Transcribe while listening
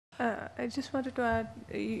I just wanted to add,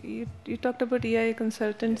 you talked about EIA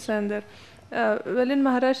consultants and their, well, in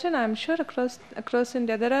Maharashtra, and I'm sure across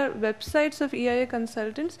India, there are websites of EIA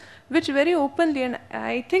consultants which very openly and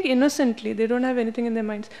I think innocently, they don't have anything in their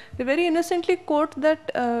minds, they very innocently quote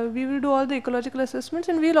that we will do all the ecological assessments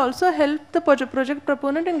and we'll also help the project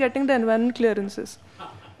proponent in getting the environment clearances.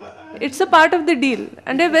 It's a part of the deal,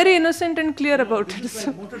 and they're very innocent and clear about it.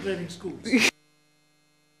 So. Motor driving schools.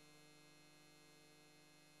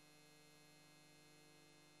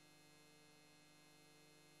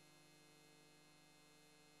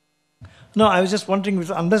 No, I was just wondering,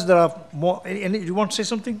 unless there are more, you want to say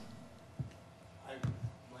something?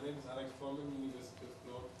 My name is Alex from University of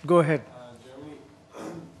North. Go ahead. Germany.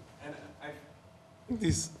 And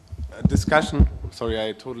this discussion, sorry,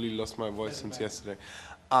 I totally lost my voice since yesterday.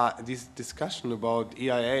 This discussion about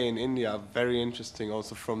EIA in India are very interesting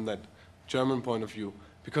also from that German point of view,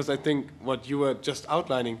 because I think what you were just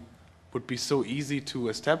outlining would be so easy to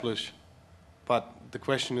establish, but the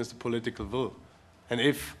question is the political will. And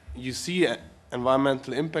if you see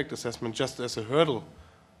environmental impact assessment just as a hurdle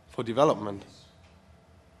for development,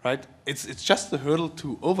 right? It's just a hurdle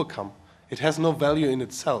to overcome. It has no value in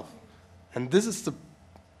itself. And this is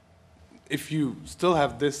if you still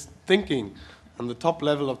have this thinking on the top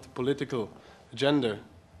level of the political agenda,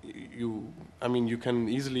 I mean, you can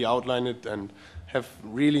easily outline it and have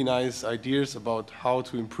really nice ideas about how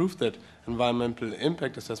to improve that environmental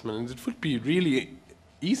impact assessment. And it would be really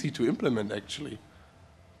easy to implement, actually.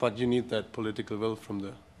 But you need that political will from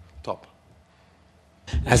the top.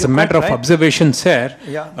 As a matter of observation, sir,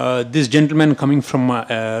 Yeah. this gentleman coming from,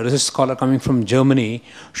 research scholar coming from Germany,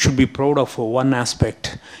 should be proud of one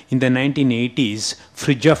aspect. In the 1980s,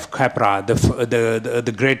 Fridtjof Capra,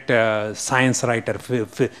 the great science writer,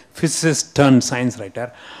 physicist turned science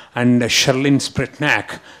writer, and Sherlyn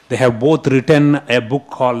Spretnak, they have both written a book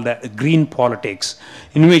called Green Politics,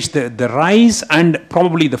 in which the rise and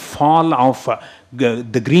probably the fall of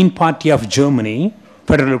the Green Party of Germany,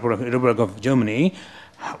 Federal Republic of Germany,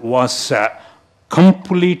 was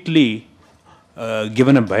completely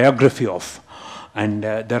given a biography of. And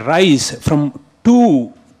the rise from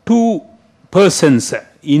two persons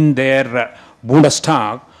in their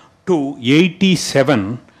Bundestag to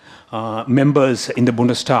 87 members in the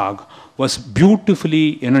Bundestag was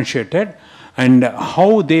beautifully enunciated, and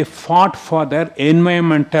how they fought for their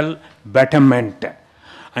environmental betterment.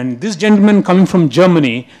 And this gentleman coming from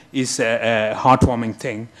Germany is a heartwarming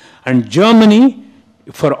thing. And Germany,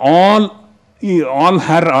 for all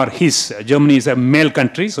her or his, Germany is a male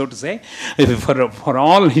country, so to say, for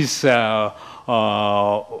all his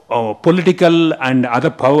political and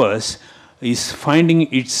other powers, is finding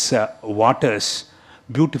its waters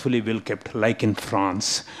beautifully well kept, like in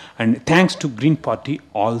France. And thanks to Green Party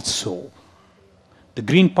also. The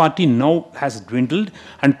Green Party now has dwindled,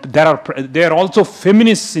 and there are also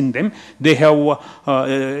feminists in them. They have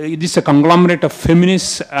it is a conglomerate of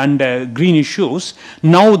feminists and green issues.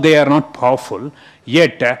 Now they are not powerful.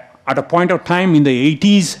 Yet at a point of time in the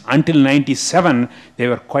 80s until 97, they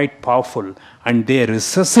were quite powerful, and they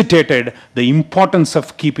resuscitated the importance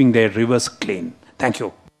of keeping their rivers clean. Thank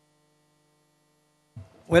you.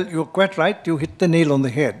 Well, you're quite right. You hit the nail on the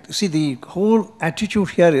head. See, the whole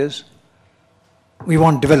attitude here is, we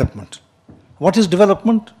want development. What is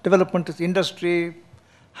development? Development is industry,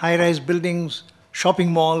 high-rise buildings,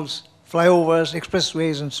 shopping malls, flyovers,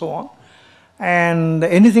 expressways, and so on. And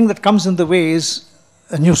anything that comes in the way is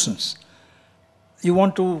a nuisance. You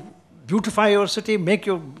want to beautify your city, make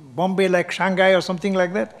your Bombay like Shanghai or something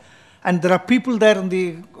like that, and there are people there in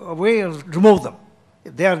the way, remove them.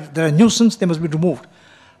 They're a nuisance, they must be removed.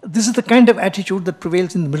 This is the kind of attitude that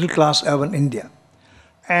prevails in the middle-class urban India.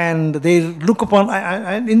 And they look upon,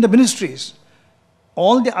 in the ministries,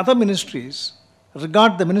 all the other ministries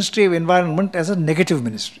regard the Ministry of Environment as a negative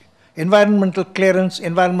ministry. Environmental Clearance,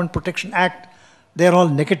 Environment Protection Act, they're all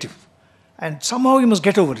negative. And somehow you must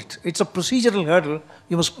get over it. It's a procedural hurdle,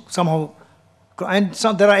 you must somehow, and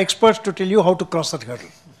there are experts to tell you how to cross that hurdle.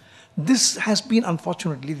 This has been,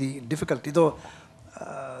 unfortunately, the difficulty, though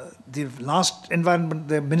the last environment,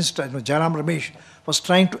 the minister, Jairam Ramesh, was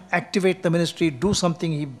trying to activate the ministry, do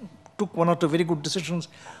something. He took one or two very good decisions,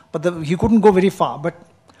 but he couldn't go very far. But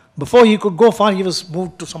before he could go far, he was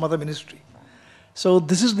moved to some other ministry. So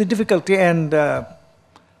this is the difficulty, and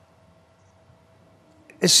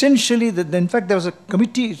essentially, in fact, there was a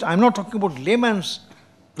committee. I'm not talking about layman's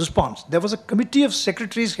response. There was a committee of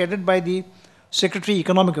secretaries headed by the Secretary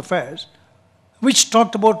Economic Affairs, which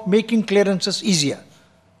talked about making clearances easier.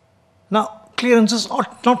 Now, clearances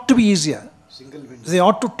ought not to be easier. They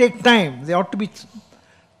ought to take time. They ought to be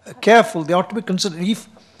careful. They ought to be considered.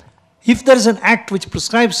 If there is an act which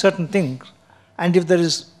prescribes certain things, and if there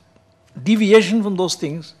is deviation from those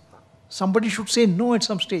things, somebody should say no at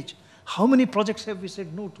some stage. How many projects have we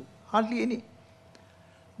said no to? Hardly any.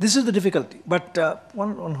 This is the difficulty. But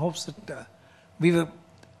one hopes that we were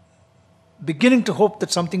beginning to hope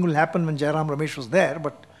that something will happen when Jairam Ramesh was there,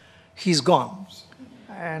 but he's gone.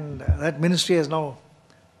 And that ministry has now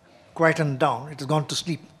quietened down. It has gone to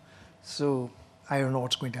sleep. So I don't know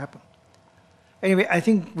what's going to happen. Anyway, I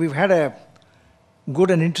think we've had a good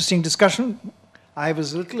and interesting discussion. I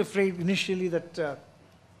was a little afraid initially that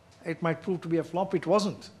it might prove to be a flop. It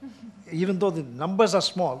wasn't. Even though the numbers are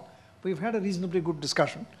small, we've had a reasonably good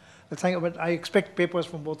discussion. But I expect papers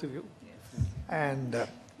from both of you. Yes. And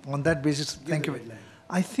on that basis, thank you.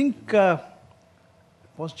 I think,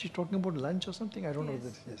 was she talking about lunch or something? I don't know.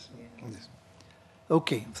 Yes.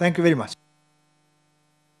 Okay, thank you very much.